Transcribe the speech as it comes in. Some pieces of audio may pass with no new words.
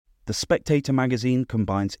The Spectator magazine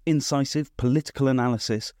combines incisive political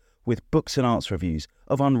analysis with books and arts reviews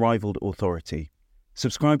of unrivalled authority.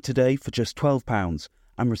 Subscribe today for just £12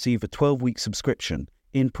 and receive a 12-week subscription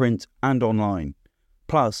in print and online,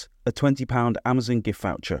 plus a £20 Amazon gift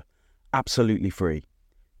voucher, absolutely free.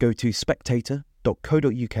 Go to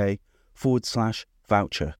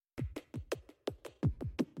spectator.co.uk/voucher.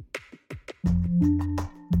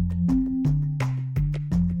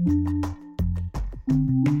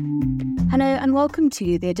 Hello and welcome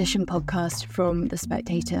to the Edition podcast from The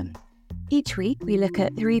Spectator. Each week we look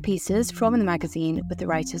at 3 pieces from the magazine with the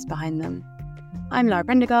writers behind them. I'm Lara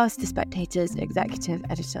Prendergast, The Spectator's executive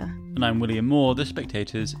editor. And I'm William Moore, The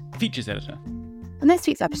Spectator's features editor. On this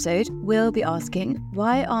week's episode, we'll be asking,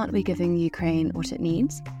 why aren't we giving Ukraine what it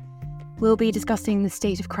needs? We'll be discussing the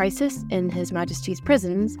state of crisis in His Majesty's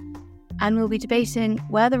prisons, and we'll be debating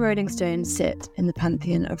where the Rolling Stones sit in the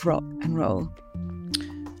pantheon of rock and roll.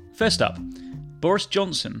 First up, Boris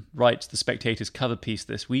Johnson writes The Spectator's cover piece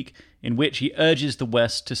this week, in which he urges the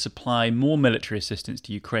West to supply more military assistance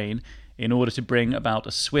to Ukraine in order to bring about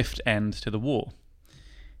a swift end to the war.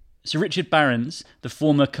 Sir Richard Barrons, the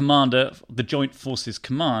former commander of the Joint Forces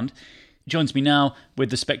Command, joins me now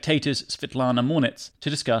with The Spectator's Svitlana Morenets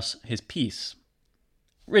to discuss his piece.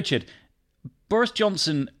 Richard, Boris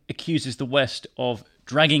Johnson accuses the West of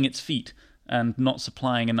dragging its feet and not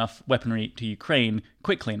supplying enough weaponry to Ukraine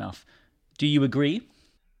quickly enough. Do you agree?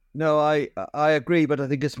 No, I agree, but I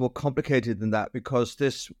think it's more complicated than that, because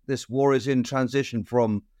this war is in transition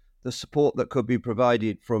from the support that could be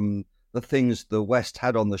provided from the things the West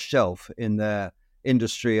had on the shelf in their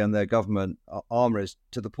industry and their government armories,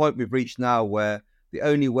 to the point we've reached now where the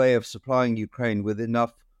only way of supplying Ukraine with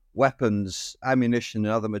enough weapons, ammunition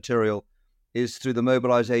and other material is through the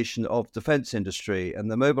mobilization of defense industry.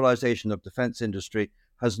 And the mobilization of defense industry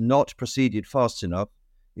has not proceeded fast enough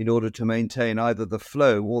in order to maintain either the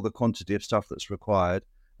flow or the quantity of stuff that's required.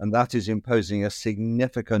 And that is imposing a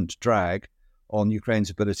significant drag on Ukraine's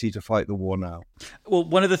ability to fight the war now. Well,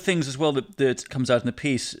 one of the things as well that comes out in the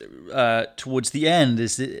piece towards the end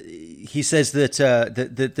is that he says that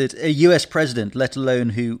that a US president, let alone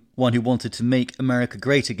one who wanted to make America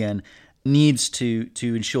great again, needs to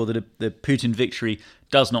ensure that the Putin victory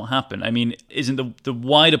does not happen. I mean, isn't the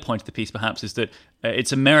wider point of the piece perhaps is that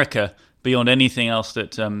it's America, beyond anything else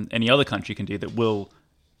that any other country can do, that will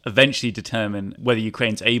eventually determine whether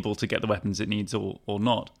Ukraine's able to get the weapons it needs or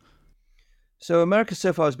not? So America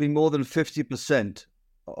so far has been more than 50%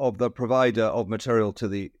 of the provider of material to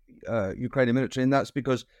the Ukrainian military, and that's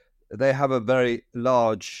because they have a very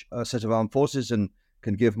large set of armed forces and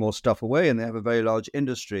can give more stuff away, and they have a very large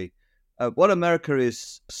industry. What America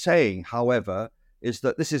is saying, however, is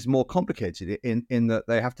that this is more complicated in that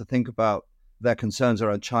they have to think about their concerns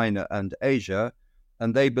around China and Asia,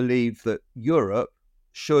 and they believe that Europe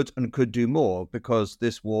should and could do more because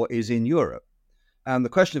this war is in Europe. And the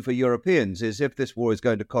question for Europeans is, if this war is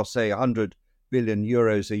going to cost, say, 100 billion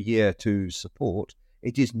euros a year to support,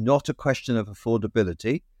 it is not a question of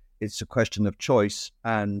affordability. It's a question of choice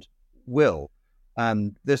and will.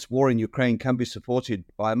 And this war in Ukraine can be supported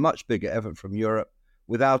by a much bigger effort from Europe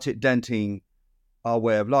without it denting our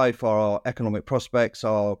way of life, our economic prospects,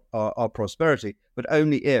 our prosperity, but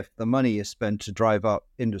only if the money is spent to drive up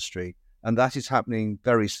industry. And that is happening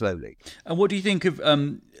very slowly. And what do you think of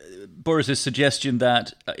Boris's suggestion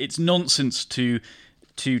that it's nonsense to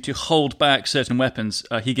hold back certain weapons?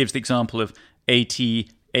 He gives the example of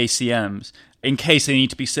ATACMs in case they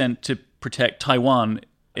need to be sent to protect Taiwan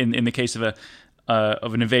in the case of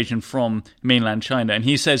an invasion from mainland China. And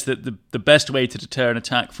he says that the best way to deter an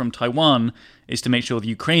attack from Taiwan is to make sure the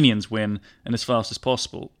Ukrainians win and as fast as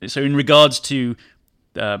possible. So in regards to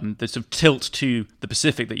the sort of tilt to the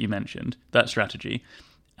Pacific that you mentioned, that strategy,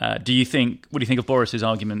 what do you think of Boris's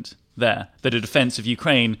argument there, that a defense of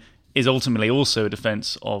Ukraine is ultimately also a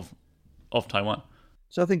defense of Taiwan?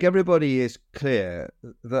 So I think everybody is clear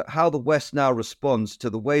that how the West now responds to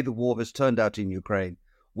the way the war has turned out in Ukraine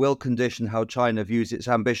will condition how China views its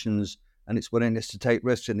ambitions and its willingness to take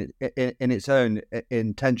risks in its own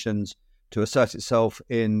intentions to assert itself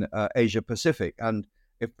in Asia Pacific. And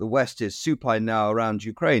if the West is supine now around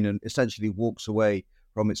Ukraine and essentially walks away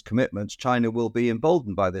from its commitments, China will be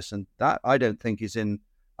emboldened by this. And that, I don't think, is in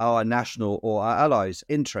our national or our allies'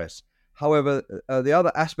 interests. However, the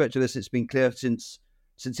other aspect of this, it's been clear since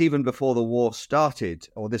even before the war started,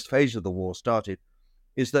 or this phase of the war started,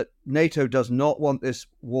 is that NATO does not want this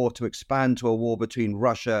war to expand to a war between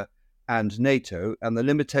Russia and NATO, and the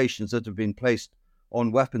limitations that have been placed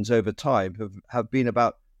on weapons over time have been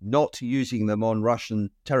about not using them on Russian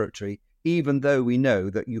territory, even though we know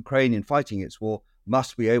that Ukraine, in fighting its war,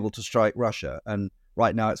 must be able to strike Russia. And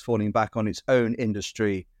right now it's falling back on its own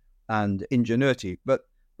industry and ingenuity. But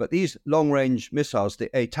these long-range missiles, the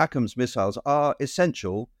ATACMS missiles, are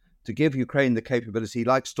essential to give Ukraine the capability,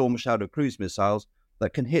 like Storm Shadow cruise missiles,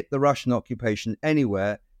 that can hit the Russian occupation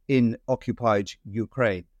anywhere in occupied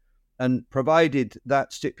Ukraine. And provided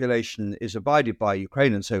that stipulation is abided by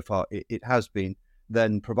Ukraine, and so far it has been,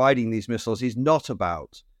 then providing these missiles is not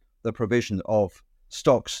about the provision of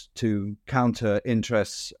stocks to counter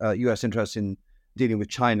interests, US interests in dealing with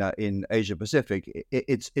China in Asia Pacific.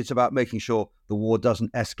 It's about making sure the war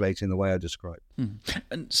doesn't escalate in the way I described.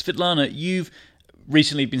 And Svitlana, you've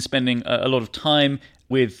recently been spending a lot of time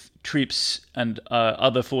with troops and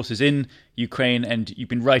other forces in Ukraine, and you've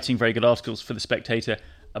been writing very good articles for the Spectator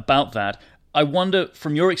about that. I wonder,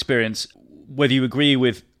 from your experience, whether you agree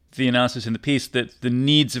with the analysis in the piece that the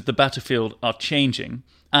needs of the battlefield are changing,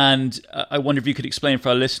 and I wonder if you could explain for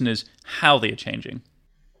our listeners how they are changing.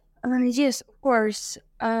 Yes, of course.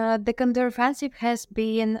 The counteroffensive has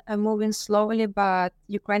been moving slowly, but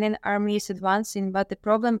Ukrainian army is advancing. But the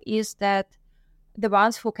problem is that the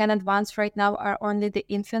ones who can advance right now are only the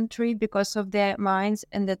infantry because of their mines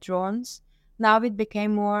and the drones. Now it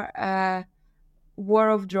became more war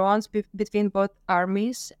of drones between both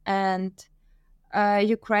armies, and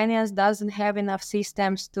Ukrainians doesn't have enough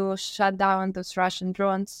systems to shut down those Russian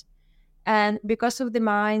drones. And because of the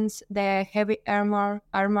mines, the heavy armor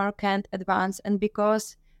can't advance, and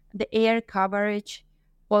because the air coverage,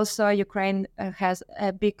 also Ukraine has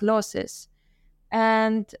big losses.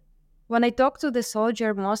 And when I talk to the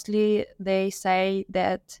soldier, mostly they say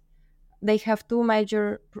that they have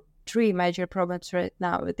three major problems right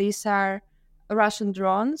now. These are Russian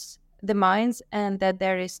drones, the mines, and that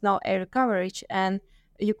there is no air coverage. And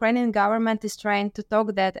the Ukrainian government is trying to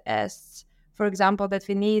talk that as, for example, that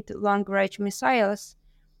we need long-range missiles.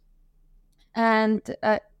 And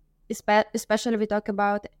especially we talk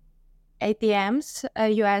about ATMs,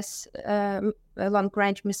 US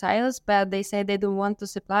long-range missiles, but they say they don't want to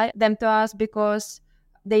supply them to us because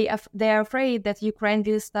they are afraid that Ukraine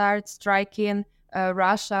will start striking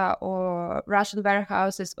Russia or Russian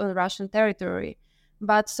warehouses on Russian territory.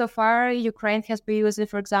 But so far, Ukraine has been using,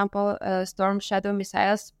 for example, Storm Shadow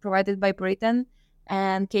missiles provided by Britain,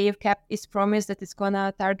 and Kyiv kept its promise that it's going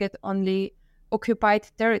to target only occupied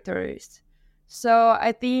territories. So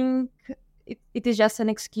I think it is just an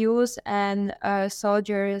excuse, and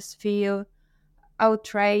soldiers feel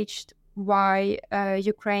outraged why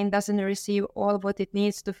Ukraine doesn't receive all what it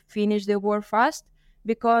needs to finish the war fast,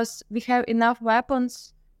 because we have enough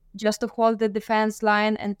weapons just to hold the defense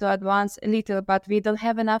line and to advance a little, but we don't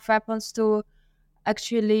have enough weapons to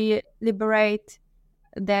actually liberate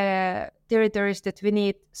the territories that we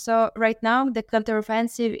need. So right now, the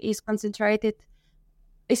counteroffensive is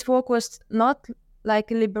focused not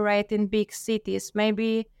like liberating big cities,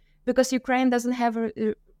 maybe because Ukraine doesn't have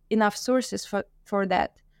enough resources for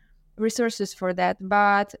that,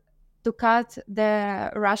 but to cut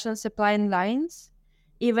the Russian supply lines.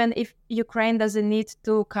 Even if Ukraine doesn't need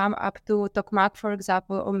to come up to Tokmak, for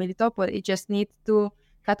example, or Melitopol, it just needs to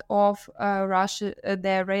cut off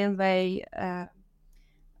the railway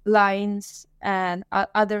lines and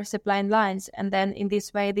other supply lines. And then in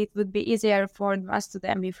this way, it would be easier for us to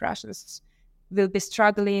them if Russians will be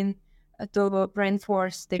struggling to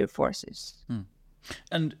reinforce their forces.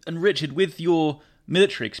 And Richard, with your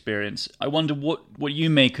military experience, I wonder what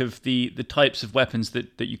you make of the types of weapons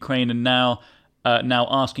that Ukraine are now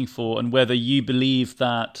asking for, and whether you believe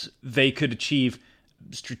that they could achieve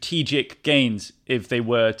strategic gains if they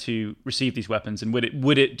were to receive these weapons, and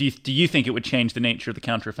do you think it would change the nature of the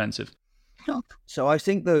counteroffensive? So I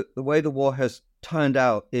think the way the war has turned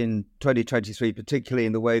out in 2023, particularly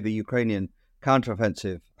in the way the Ukrainian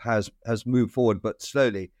counteroffensive has moved forward, but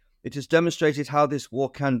slowly, it has demonstrated how this war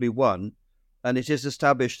can be won, and it is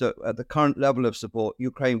established that at the current level of support,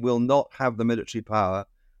 Ukraine will not have the military power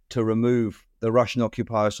to remove the Russian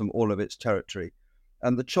occupiers from all of its territory.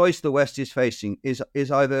 And the choice the West is facing is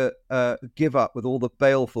either give up with all the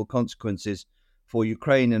baleful consequences for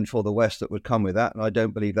Ukraine and for the West that would come with that, and I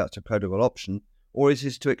don't believe that's a credible option, or it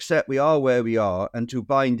is to accept we are where we are and to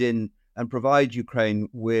bind in and provide Ukraine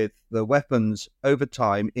with the weapons over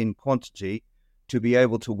time in quantity to be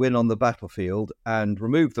able to win on the battlefield and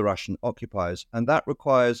remove the Russian occupiers. And that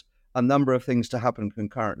requires a number of things to happen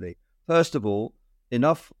concurrently. First of all,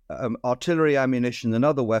 enough artillery ammunition and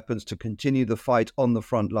other weapons to continue the fight on the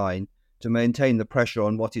front line, to maintain the pressure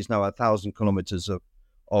on what is now 1,000 kilometers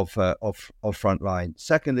of front line.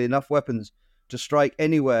 Secondly, enough weapons to strike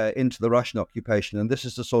anywhere into the Russian occupation, and this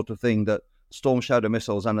is the sort of thing that Storm Shadow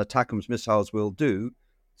missiles and ATACMS missiles will do,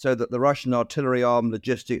 so that the Russian artillery arm,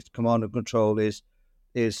 logistics, command and control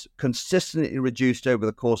is consistently reduced over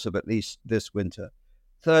the course of at least this winter.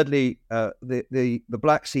 Thirdly, the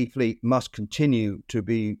Black Sea Fleet must continue to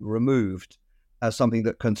be removed as something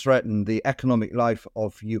that can threaten the economic life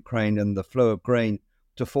of Ukraine and the flow of grain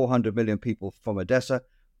to 400 million people from Odessa.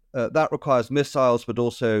 That requires missiles, but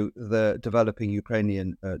also the developing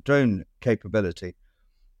Ukrainian drone capability.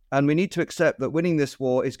 And we need to accept that winning this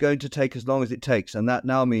war is going to take as long as it takes. And that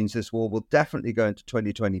now means this war will definitely go into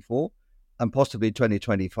 2024 and possibly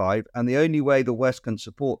 2025. And the only way the West can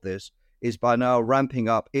support this is by now ramping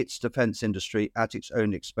up its defense industry at its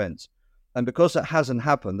own expense. And because that hasn't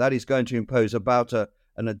happened, that is going to impose about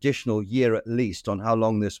an additional year at least on how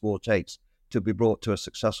long this war takes to be brought to a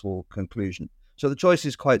successful conclusion. So the choice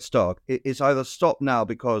is quite stark. It's either stop now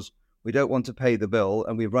because we don't want to pay the bill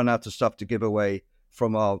and we've run out of stuff to give away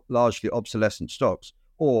from our largely obsolescent stocks,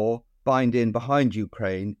 or bind in behind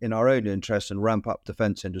Ukraine in our own interests and ramp up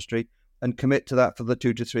defense industry and commit to that for the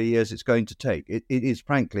 2 to 3 years it's going to take. It is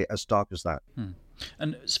frankly as stark as that.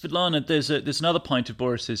 And Svitlana, there's another point of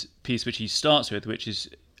Boris's piece which he starts with, which is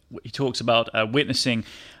he talks about witnessing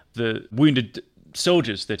the wounded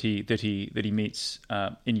soldiers that he meets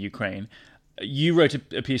in Ukraine. You wrote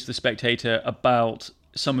a piece for the Spectator about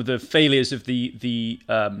some of the failures of the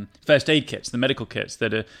first aid kits, the medical kits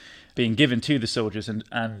that are being given to the soldiers, and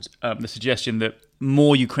the suggestion that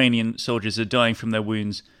more Ukrainian soldiers are dying from their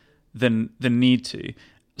wounds than need to.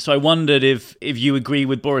 So I wondered if you agree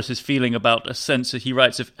with Boris's feeling about a sense that he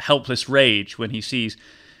writes of helpless rage when he sees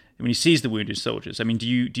the wounded soldiers. I mean, do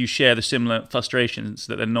you share the similar frustrations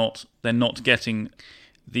that they're not getting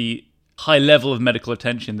the high level of medical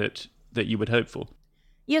attention that you would hope for?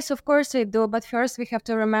 Yes, of course I do. But first we have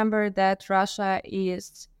to remember that Russia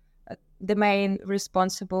is the main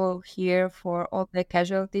responsible here for all the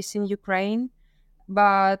casualties in Ukraine.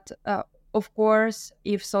 But of course,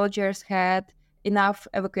 if soldiers had enough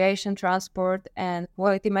evacuation transport and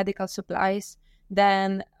quality medical supplies,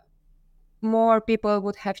 then more people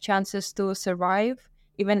would have chances to survive,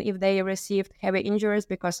 even if they received heavy injuries,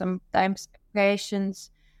 because sometimes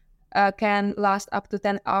evacuations can last up to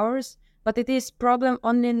 10 hours. But it is problem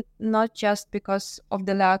only not just because of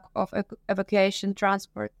the lack of evacuation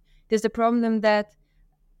transport. It is the problem that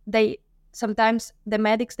sometimes the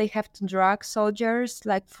medics, they have to drag soldiers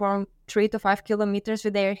like from 3 to 5 kilometers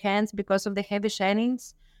with their hands because of the heavy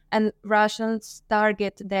shellings, and Russians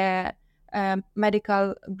target the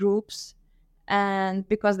medical groups and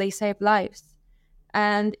because they save lives.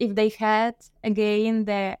 And if they had again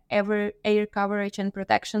the air coverage and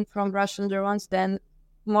protection from Russian drones, then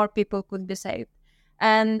more people could be saved.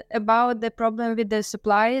 And about the problem with the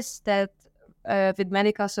supplies, that with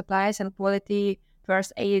medical supplies and quality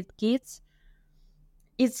first aid kits,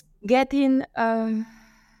 it's getting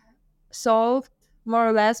solved more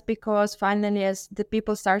or less because finally, as the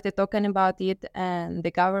people started talking about it and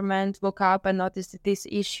the government woke up and noticed this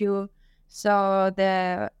issue, so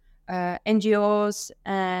the NGOs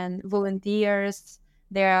and volunteers,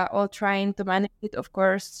 they are all trying to manage it. Of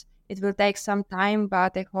course, it will take some time,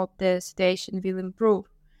 but I hope the situation will improve.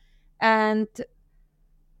 And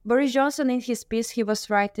Boris Johnson, in his piece, he was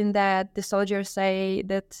writing that the soldiers say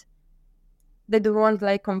that they don't want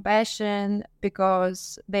like compassion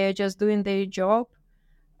because they are just doing their job.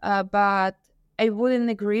 But I wouldn't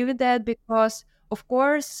agree with that because, of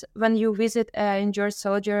course, when you visit an injured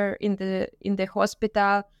soldier in the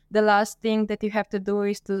hospital, the last thing that you have to do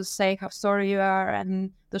is to say how sorry you are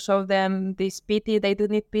and to show them this pity. They do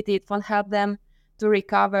need pity. It won't help them to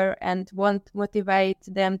recover and won't motivate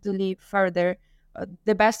them to live further.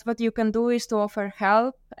 The best what you can do is to offer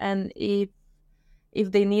help, and if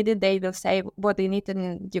they need it, they will say what they need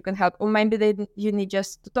and you can help. Or maybe you need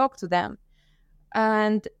just to talk to them.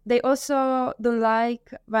 And they also don't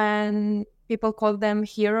like when people call them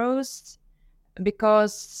heroes,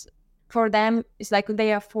 because for them it's like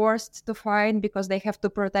they are forced to fight because they have to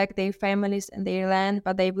protect their families and their land,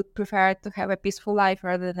 but they would prefer to have a peaceful life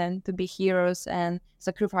rather than to be heroes and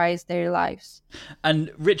sacrifice their lives.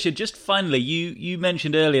 And Richard, just finally, you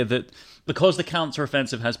mentioned earlier that because the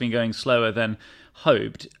counter-offensive has been going slower than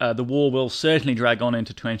hoped, the war will certainly drag on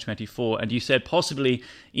into 2024, and you said possibly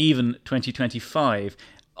even 2025.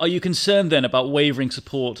 Are you concerned then about wavering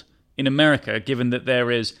support in America, given that there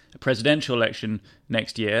is a presidential election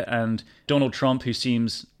next year and Donald Trump, who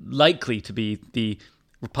seems likely to be the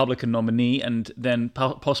Republican nominee, and then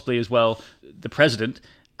possibly as well the president,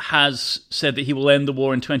 has said that he will end the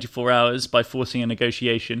war in 24 hours by forcing a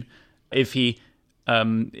negotiation if he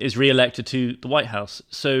is re-elected to the White House.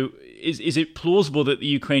 So is it plausible that the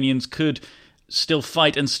Ukrainians could still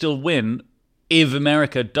fight and still win if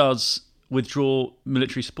America does withdraw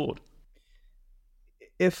military support?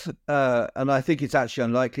 If, and I think it's actually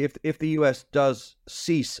unlikely, if the US does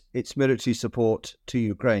cease its military support to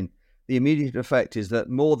Ukraine, the immediate effect is that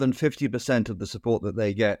more than 50% of the support that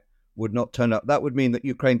they get would not turn up. That would mean that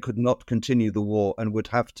Ukraine could not continue the war and would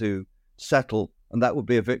have to settle, and that would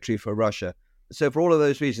be a victory for Russia. So for all of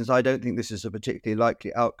those reasons, I don't think this is a particularly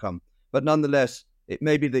likely outcome. But nonetheless, it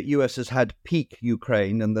may be that US has had peak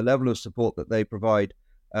Ukraine, and the level of support that they provide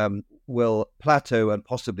will plateau and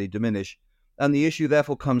possibly diminish. And the issue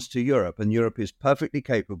therefore comes to Europe, and Europe is perfectly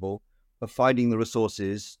capable of finding the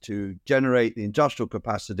resources to generate the industrial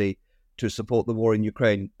capacity to support the war in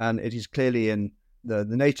Ukraine. And it is clearly in the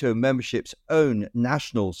NATO membership's own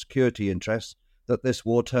national security interests that this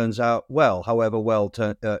war turns out well, however well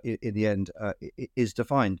in the end it is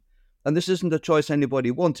defined. And this isn't a choice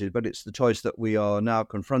anybody wanted, but it's the choice that we are now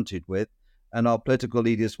confronted with. And our political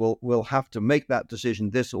leaders will have to make that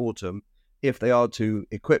decision this autumn if they are to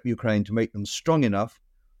equip Ukraine to make them strong enough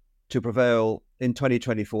to prevail in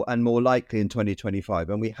 2024 and more likely in 2025.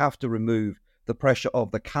 And we have to remove the pressure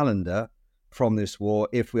of the calendar from this war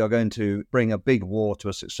if we are going to bring a big war to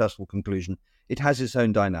a successful conclusion. It has its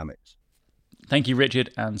own dynamics. Thank you,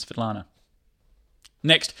 Richard and Svitlana.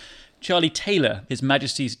 Next, Charlie Taylor, His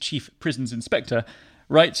Majesty's Chief Prisons Inspector,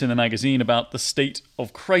 writes in the magazine about the state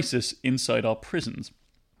of crisis inside our prisons.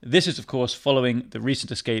 This is, of course, following the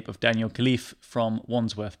recent escape of Daniel Khalife from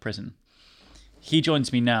Wandsworth Prison. He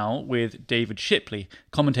joins me now with David Shipley,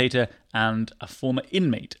 commentator and a former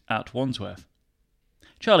inmate at Wandsworth.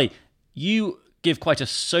 Charlie, you give quite a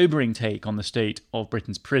sobering take on the state of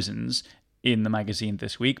Britain's prisons in the magazine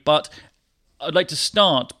this week, but I'd like to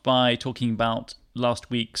start by talking about last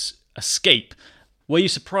week's escape. Were you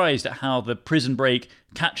surprised at how the prison break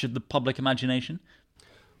captured the public imagination?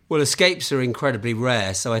 Well, escapes are incredibly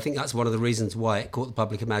rare, so I think that's one of the reasons why it caught the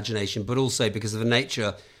public imagination, but also because of the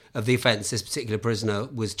nature of the offence this particular prisoner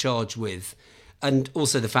was charged with, and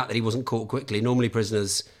also the fact that he wasn't caught quickly. Normally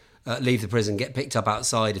prisoners leave the prison, get picked up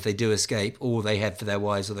outside if they do escape, or they head for their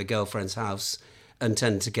wives or their girlfriend's house and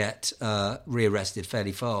tend to get rearrested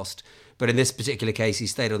fairly fast. But in this particular case, he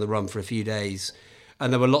stayed on the run for a few days,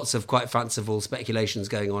 and there were lots of quite fanciful speculations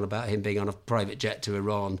going on about him being on a private jet to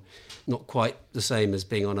Iran. Not quite the same as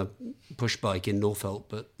being on a push bike in Northolt,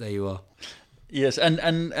 but there you are. Yes,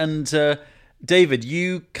 and David,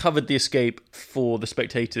 you covered the escape for the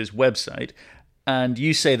Spectator's website, and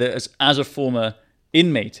you say that as a former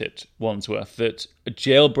inmate at Wandsworth, that a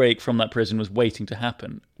jailbreak from that prison was waiting to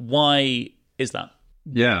happen. Why is that?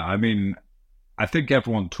 Yeah, I mean, I think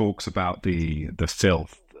everyone talks about the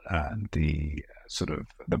filth and the sort of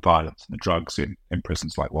the violence and the drugs in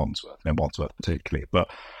prisons like Wandsworth, and Wandsworth particularly, but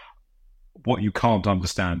what you can't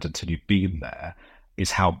understand until you've been there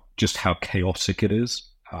is how chaotic it is.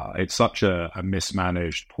 It's such a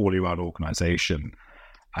mismanaged, poorly run organisation.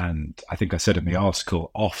 And I think I said in the article,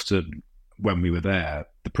 often when we were there,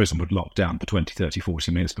 the prison would lock down for 20, 30,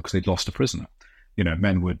 40 minutes because they'd lost a prisoner. You know,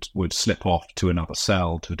 men would slip off to another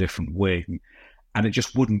cell, to a different wing, and it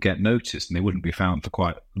just wouldn't get noticed, and they wouldn't be found for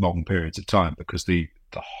quite long periods of time because the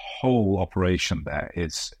whole operation there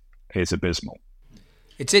is abysmal.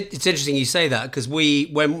 It's interesting you say that, because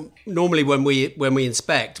when we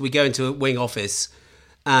inspect, we go into a wing office,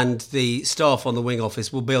 and the staff on the wing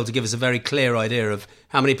office will be able to give us a very clear idea of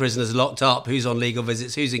how many prisoners are locked up, who's on legal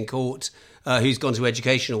visits, who's in court, who's gone to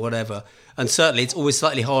education or whatever. And certainly it's always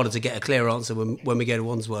slightly harder to get a clear answer when we go to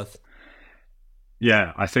Wandsworth.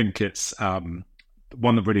 Yeah, I think it's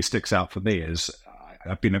one that really sticks out for me is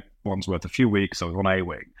I've been at Wandsworth a few weeks. I was on A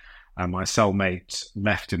wing, and my cellmate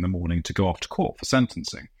left in the morning to go off to court for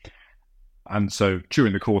sentencing. And so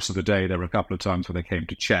during the course of the day, there were a couple of times where they came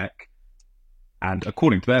to check. And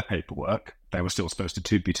according to their paperwork, they were still supposed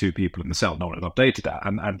to be two people in the cell. No one had updated that.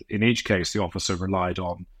 And in each case, the officer relied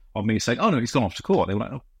on me saying, oh, no, he's gone off to court. They were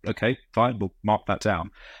like, oh, okay, fine, we'll mark that down.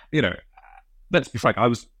 You know, let's be frank, I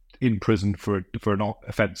was in prison for an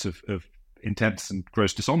offence of intense and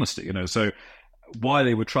gross dishonesty, you know. So why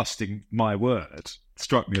they were trusting my word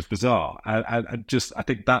struck me as bizarre. And just, I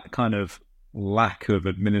think that kind of lack of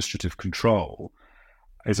administrative control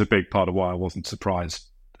is a big part of why I wasn't surprised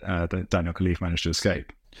that Daniel Khalife managed to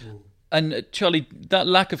escape. And Charlie, that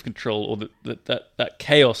lack of control, or that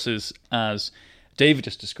chaos, as David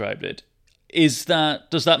just described it, does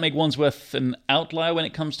that make Wandsworth an outlier when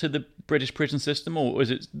it comes to the British prison system, or is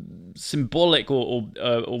it symbolic or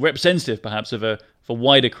representative, perhaps, of a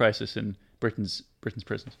wider crisis in Britain's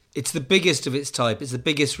prisons? It's the biggest of its type. It's the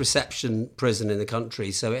biggest reception prison in the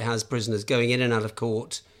country, so it has prisoners going in and out of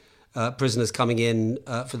court prisoners coming in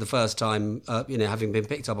for the first time, having been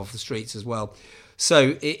picked up off the streets as well.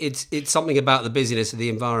 So it's something about the busyness of the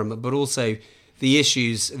environment, but also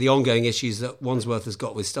the ongoing issues that Wandsworth has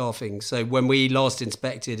got with staffing. So when we last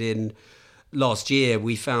inspected in last year,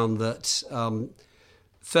 we found that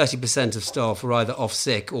 30% of staff were either off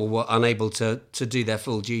sick or were unable to do their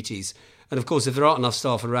full duties. And of course, if there aren't enough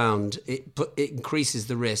staff around, it increases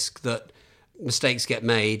the risk that mistakes get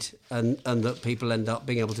made and that people end up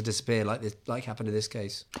being able to disappear like happened in this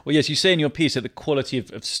case. Well, yes, you say in your piece that the quality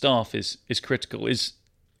of staff is critical. Is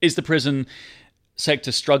the prison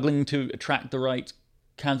sector struggling to attract the right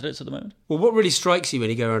candidates at the moment? Well, what really strikes you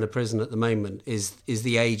when you go around a prison at the moment is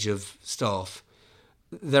the age of staff.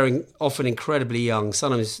 They're often incredibly young,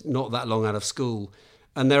 sometimes not that long out of school,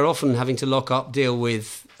 and they're often having to lock up, deal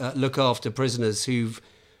with, look after prisoners who've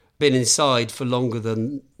been inside for longer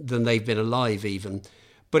than they've been alive even.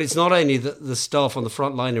 But it's not only that the staff on the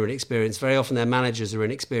front line are inexperienced, very often their managers are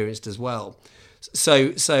inexperienced as well.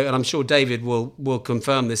 So, and I'm sure David will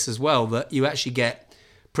confirm this as well, that you actually get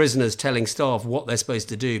prisoners telling staff what they're supposed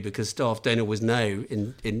to do because staff don't always know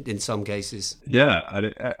in some cases. Yeah,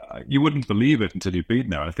 you wouldn't believe it until you've been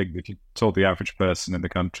there. I think if you told the average person in the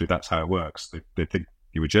country that's how it works, they think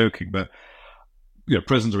you were joking. But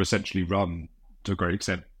prisons are essentially run to a great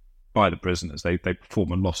extent by the prisoners. They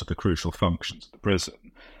perform a lot of the crucial functions of the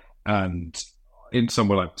prison. And in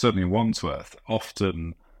somewhere like, certainly in Wandsworth,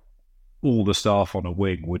 often all the staff on a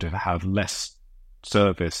wing would have less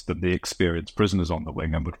service than the experienced prisoners on the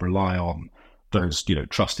wing and would rely on those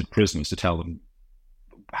trusted prisoners to tell them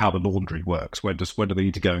how the laundry works, when do they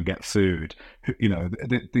need to go and get food,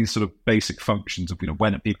 these sort of basic functions of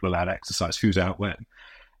when are people allowed to exercise, who's out when.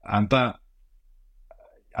 And that,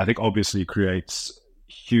 I think, obviously creates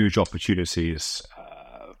huge opportunities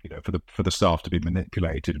for the staff to be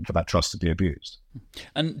manipulated and for that trust to be abused.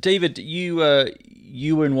 And David, you were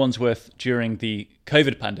in Wandsworth during the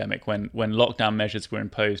COVID pandemic when lockdown measures were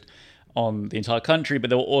imposed on the entire country, but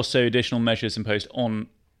there were also additional measures imposed on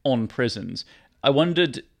prisons. I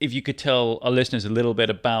wondered if you could tell our listeners a little bit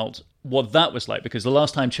about what that was like, because the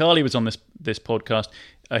last time Charlie was on this podcast,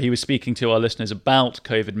 he was speaking to our listeners about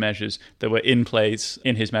COVID measures that were in place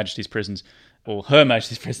in His Majesty's prisons, or Her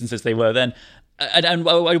Majesty's prisons as they were then. And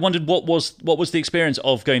I wondered what was the experience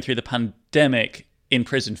of going through the pandemic in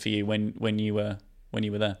prison for you when you were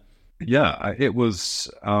there? Yeah, it was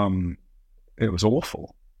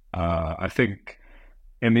awful. I think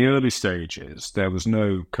in the early stages there was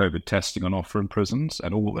no COVID testing on offer in prisons,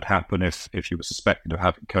 and all that would happen if you were suspected of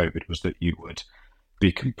having COVID was that you would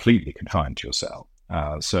be completely confined to your cell.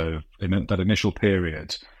 So in that initial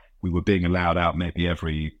period, we were being allowed out maybe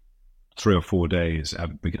every 3 or 4 days,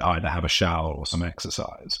 and we could either have a shower or some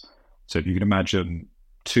exercise. So if you can imagine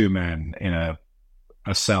 2 men in a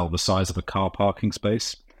cell the size of a car parking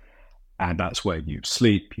space, and that's where you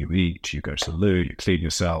sleep, you eat, you go to the loo, you clean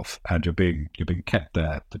yourself, and you're being kept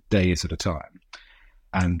there for days at a time.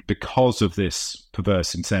 And because of this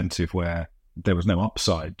perverse incentive where there was no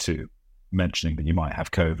upside to mentioning that you might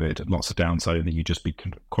have COVID and lots of downside and that you just be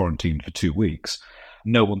quarantined for 2 weeks,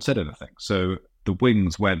 no one said anything. So the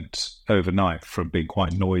wings went overnight from being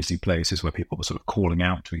quite noisy places where people were sort of calling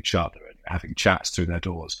out to each other and having chats through their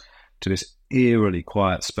doors to this eerily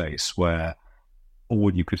quiet space where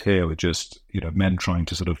all you could hear were just, men trying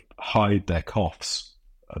to sort of hide their coughs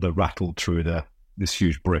that rattled through this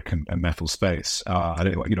huge brick and metal space. And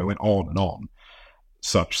it, went on and on,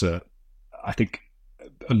 such that I think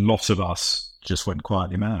a lot of us just went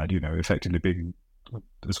quietly mad, effectively being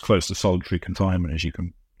as close to solitary confinement as you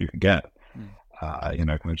can get.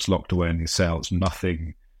 We're just locked away in these cells,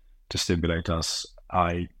 nothing to stimulate us.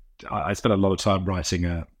 I spent a lot of time writing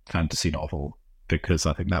a fantasy novel because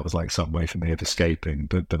I think that was like some way for me of escaping.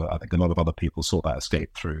 But I think a lot of other people saw that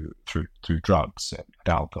escape through drugs and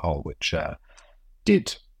alcohol, which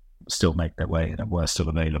did still make their way and were still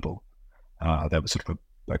available. There was sort of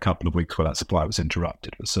a couple of weeks where that supply was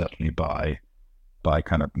interrupted, but certainly by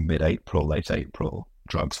kind of mid-April, late April,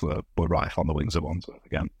 drugs were rife on the wings of Wandsworth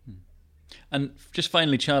again. And just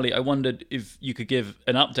finally, Charlie, I wondered if you could give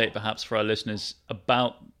an update perhaps for our listeners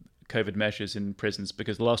about COVID measures in prisons,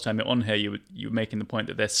 because the last time you're on here, you were making the point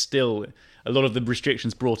that there's still a lot of the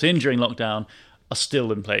restrictions brought in during lockdown are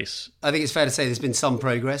still in place. I think it's fair to say there's been some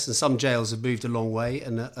progress, and some jails have moved a long way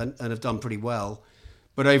and have done pretty well.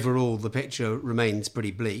 But overall, the picture remains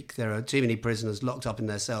pretty bleak. There are too many prisoners locked up in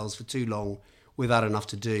their cells for too long without enough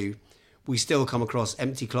to do. We still come across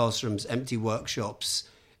empty classrooms, empty workshops,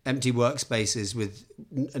 empty workspaces with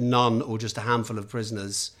none or just a handful of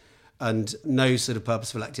prisoners, and no sort of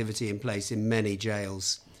purposeful activity in place in many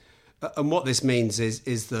jails. And what this means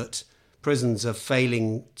is that prisons are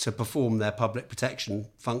failing to perform their public protection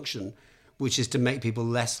function, which is to make people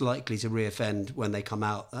less likely to reoffend when they come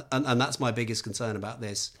out. And that's my biggest concern about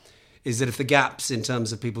this, is that if the gaps in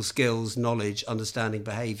terms of people's skills, knowledge, understanding,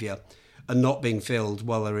 behaviour are not being filled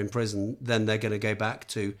while they're in prison, then they're going to go back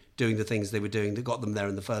to doing the things they were doing that got them there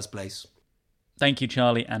in the first place. Thank you,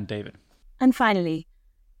 Charlie and David. And finally,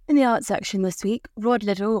 in the art section this week, Rod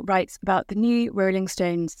Liddle writes about the new Rolling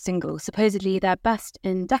Stones single, supposedly their best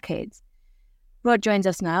in decades. Rod joins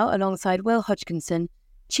us now alongside Will Hodgkinson,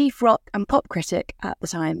 chief rock and pop critic at The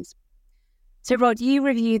Times. So Rod, you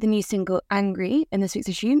review the new single Angry in this week's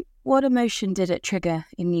issue. What emotion did it trigger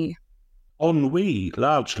in you? Ennui,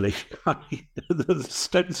 largely. The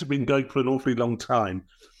Stones have been going for an awfully long time.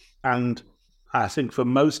 And I think for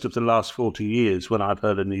most of the last 40 years, when I've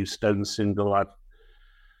heard a new Stones single, I've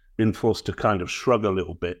been forced to kind of shrug a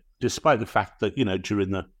little bit, despite the fact that,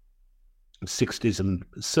 during the 60s and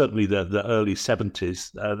certainly the early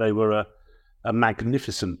 70s, they were a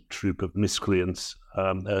magnificent troupe of miscreants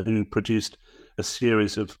who produced a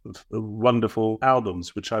series of wonderful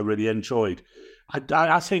albums, which I really enjoyed.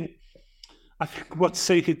 I think once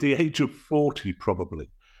they hit the age of 40, probably,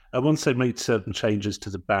 once they made certain changes to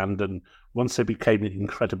the band and once they became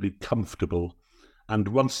incredibly comfortable and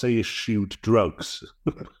once they eschewed drugs,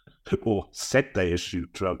 or said they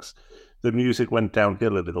eschewed drugs, the music went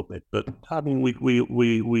downhill a little bit. But I mean,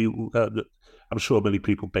 I'm sure many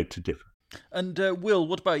people beg to differ. And Will,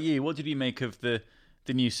 what about you? What did you make of the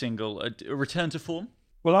new single? A return to form?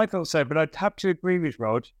 Well, I thought so, but I'd have to agree with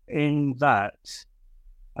Rod in that,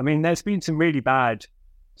 I mean, there's been some really bad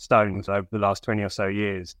Stones over the last 20 or so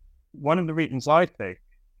years. One of the reasons I think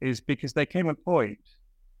is because there came a point,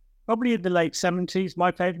 probably in the late 70s,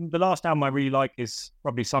 the last album I really like is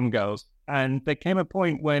probably Some Girls, and there came a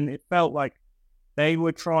point when it felt like they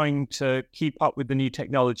were trying to keep up with the new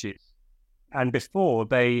technologies. And before,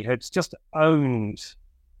 they had just owned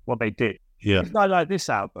what they did. Yeah. I like this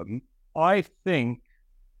album. I think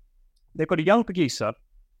they've got a young producer,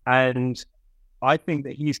 and I think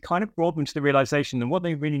that he's kind of brought them to the realization that what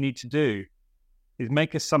they really need to do is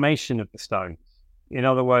make a summation of the Stones. In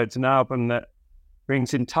other words, an album that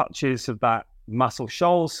brings in touches of that Muscle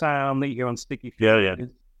Shoals sound that you hear on Sticky Fingers. Yeah.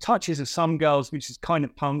 Touches of Some Girls, which is kind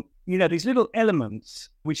of punk. These little elements,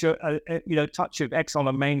 which are, touch of Exile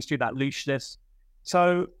on Main Street, that looseness.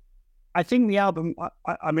 So I think the album,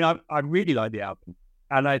 I really like the album.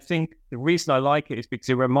 And I think the reason I like it is because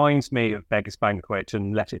it reminds me of Beggar's Banquet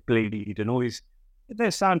and Let It Bleed and all these. They're a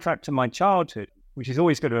soundtrack to my childhood, which is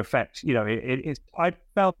always going to affect, I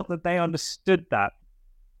felt that they understood that.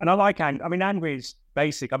 And I like Angry. Angry is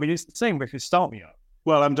basic. It's the same riff as Start Me Up.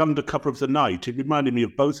 Well, and Under Cover of the Night, it reminded me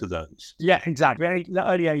of both of those. Yeah, exactly. The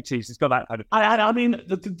early 80s, it's got that kind of...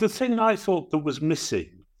 The thing I thought that was missing,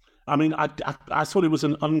 I thought it was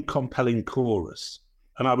an uncompelling chorus,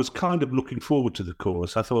 and I was kind of looking forward to the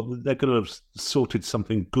chorus. I thought they're going to have sorted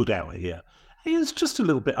something good out here. It was just a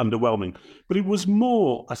little bit underwhelming, but it was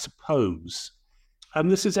more, I suppose, and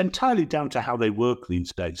this is entirely down to how they work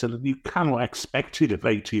these days, and you cannot expect it of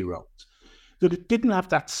 80-year-olds, that it didn't have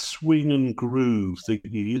that swing and groove that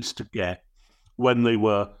you used to get when they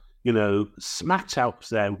were, smacked out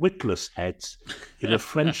their witless heads in a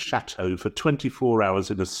French chateau for 24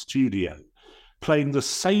 hours in a studio, playing the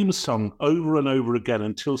same song over and over again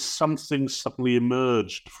until something suddenly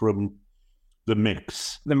emerged from the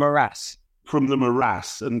mix. The morass. From the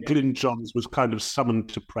morass, and Glyn Johns was kind of summoned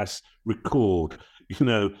to press record,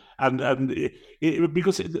 because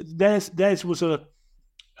theirs was a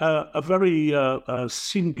very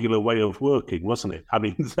singular way of working, wasn't it?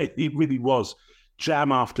 It really was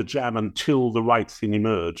jam after jam until the right thing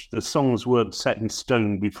emerged. The songs weren't set in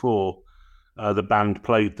stone before the band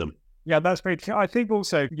played them. Yeah, that's very true. I think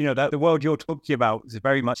also, that the world you're talking about is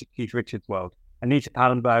very much a Keith Richards world. Anita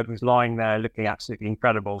Pallenberg was lying there looking absolutely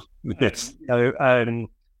incredible. Yes.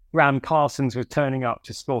 Graham Carsons was turning up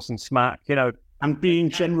to score some smack, And being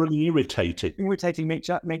generally irritating. Irritating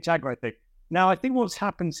Mick Jagger, I think. Now, I think what's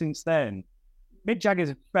happened since then, Mick Jagger is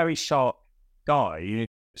a very sharp guy.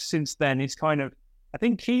 Since then, it's kind of, I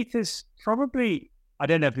think Keith is probably, I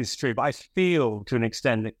don't know if this is true, but I feel to an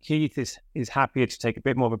extent that Keith is happier to take a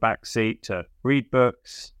bit more of a back seat, to read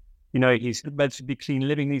books. He's relatively clean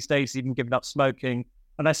living these days, even giving up smoking.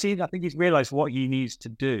 And I think he's realised what he needs to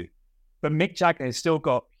do. But Mick Jagger has still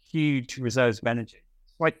got huge reserves of energy.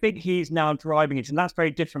 So I think he's now driving it. And that's very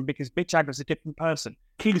different because Mick Jagger's a different person.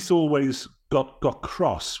 Keith always got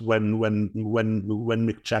cross when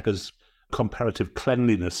Mick Jagger's comparative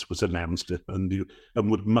cleanliness was announced and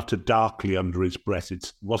would mutter darkly under his breath,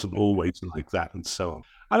 it wasn't always like that, and so on.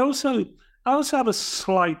 I also have a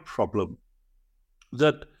slight problem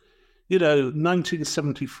that,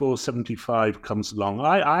 1974, 75 comes along.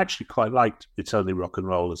 I actually quite liked It's Only Rock and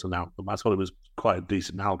Roll as an album. I thought it was quite a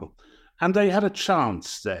decent album. And they had a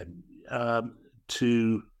chance then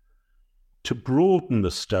to broaden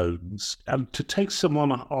the Stones and to take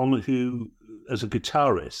someone on who, as a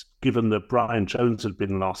guitarist, given that Brian Jones had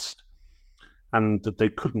been lost and that they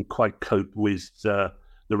couldn't quite cope with the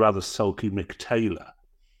rather sulky Mick Taylor.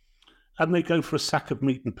 And they go for a sack of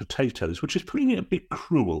meat and potatoes, which is putting it a bit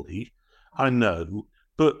cruelly, I know,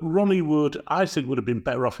 but Ronnie Wood, I think, would have been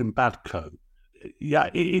better off in Badco. Yeah,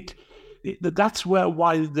 that's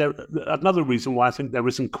another reason why I think there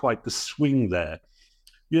isn't quite the swing there.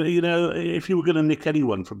 If you were going to nick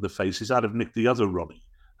anyone from the Faces, I'd have nicked the other Ronnie,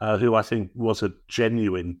 who I think was a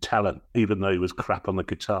genuine talent, even though he was crap on the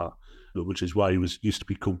guitar, which is why he used to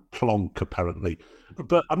be called Plonk, apparently.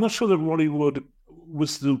 But I'm not sure that Ronnie Wood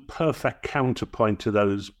was the perfect counterpoint to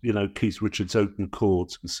those, Keith Richards open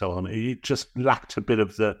chords and so on. It just lacked a bit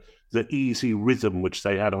of the easy rhythm which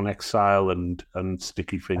they had on Exile and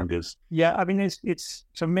Sticky Fingers. Yeah, I mean, it's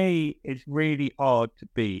to me, it's really hard to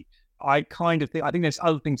beat. I think there's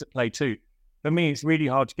other things at play too. For me, it's really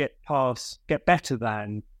hard to get better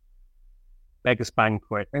than Beggar's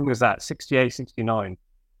Banquet. I think it was that 68, 69.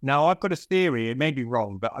 Now, I've got a theory, it may be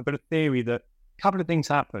wrong, but I've got a theory that a couple of things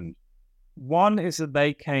happened. One is that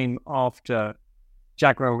they came after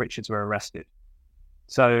Jagger and Richards were arrested.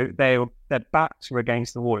 So their backs were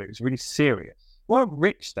against the wall. It was really serious. Well,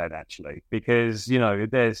 rich then, actually, because,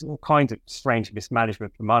 there's all kinds of strange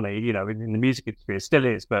mismanagement for money, in the music industry. It still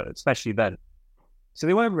is, but especially then. So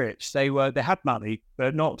they weren't rich. They had money,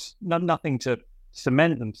 but nothing to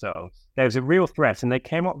cement themselves. There was a real threat, and they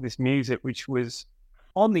came up with this music which was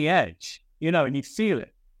on the edge, and you feel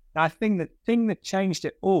it. And I think the thing that changed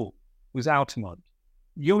it all was Altamont.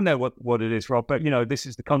 You'll know what it is, Rob, but, this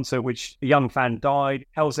is the concert which a young fan died.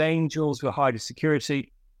 Hell's Angels were hired as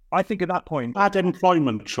security. I think at that point... Bad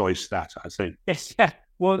employment choice, that, I think. Yes, yeah.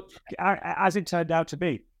 Well, as it turned out to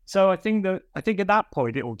be. So I think at that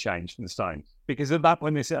point it all changed for the Stones. Because at that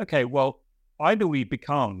point they said, okay, well, either we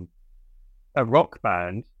become a rock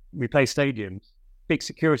band, we play stadiums, big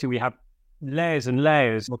security, we have layers and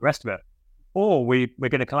layers, all the rest of it, or we're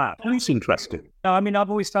going to collapse. That's interesting. No, I mean, I've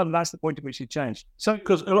always felt that's the point at which it changed. So,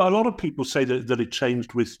 because a lot of people say that it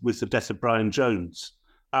changed with the death of Brian Jones.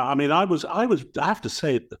 I mean, I have to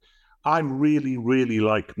say, I really, really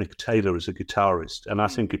like Mick Taylor as a guitarist, and I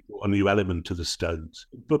think it brought a new element to the Stones.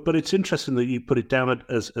 But it's interesting that you put it down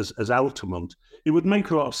as Altamont. It would make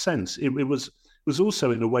a lot of sense. It was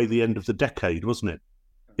also, in a way, the end of the decade, wasn't it?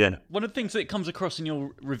 Yeah. One of the things that comes across in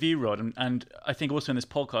your review, Rod, and I think also in this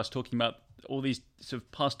podcast, talking about all these sort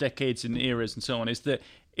of past decades and eras and so on, is that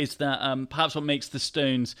perhaps what makes the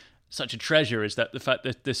Stones such a treasure is that the fact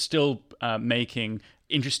that they're still making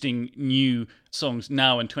interesting new songs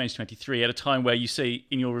now in 2023 at a time where you say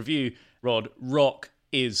in your review, Rod, rock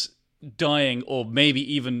is dying or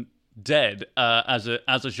maybe even dead as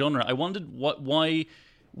a genre. I wondered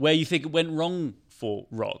where you think it went wrong for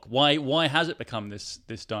rock. Why has it become this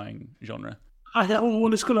dying genre?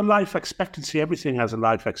 Well, it's got a life expectancy. Everything has a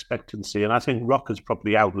life expectancy, and I think rock has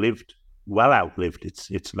probably outlived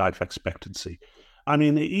its life expectancy. I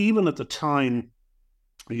mean, even at the time,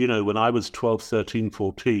 when I was 12, 13,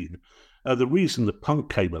 14, the reason that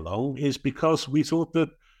punk came along is because we thought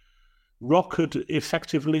that rock had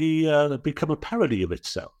effectively become a parody of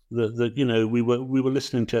itself. That we were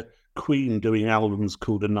listening to Queen doing albums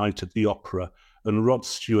called A Night at the Opera, and Rod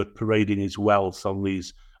Stewart parading his wealth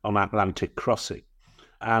on Atlantic Crossing,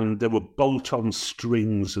 and there were bolt-on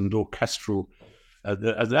strings and orchestral, and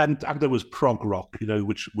there was prog rock,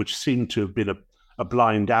 which seemed to have been a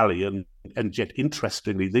blind alley, and yet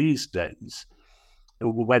interestingly these days,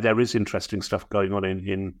 where there is interesting stuff going on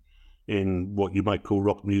in what you might call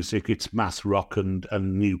rock music, it's math rock and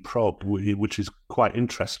new prog, which is quite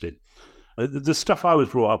interesting. The stuff I was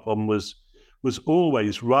brought up on was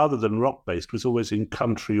always, rather than rock based, was always in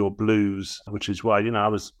country or blues, which is why I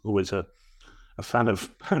was always a fan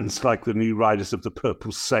of bands like the New Riders of the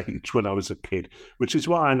Purple Sage when I was a kid, which is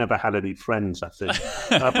why I never had any friends, I think.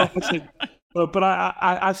 But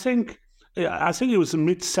I think it was the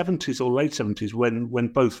mid-70s or late 70s when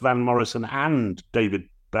both Van Morrison and David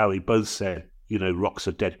Bowie both said, rock's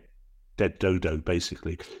a dead dodo,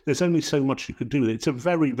 basically. There's only so much you can do. It's a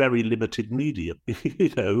very, very limited medium.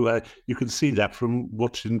 You can see that from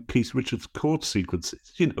watching Keith Richards' chord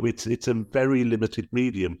sequences. It's a very limited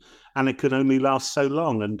medium, and it can only last so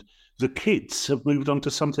long. And the kids have moved on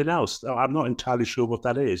to something else. I'm not entirely sure what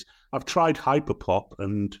that is. I've tried hyperpop,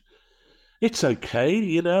 and It's okay,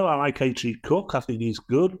 you know. I like A.G. Cook. I think he's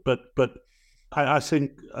good, but I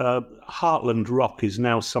think Heartland Rock is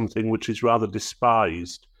now something which is rather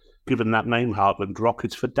despised. Given that name, Heartland Rock,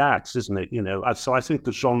 it's for dads, isn't it? You know, so I think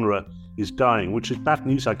the genre is dying, which is bad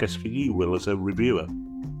news, I guess, for you, Will, as a reviewer.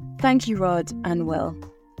 Thank you, Rod and Will.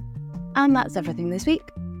 And that's everything this week.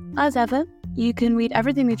 As ever, you can read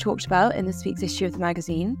everything we talked about in this week's issue of the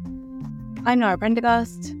magazine. I'm Lara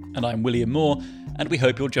Prendergast. And I'm William Moore, and we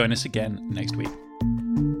hope you'll join us again next week.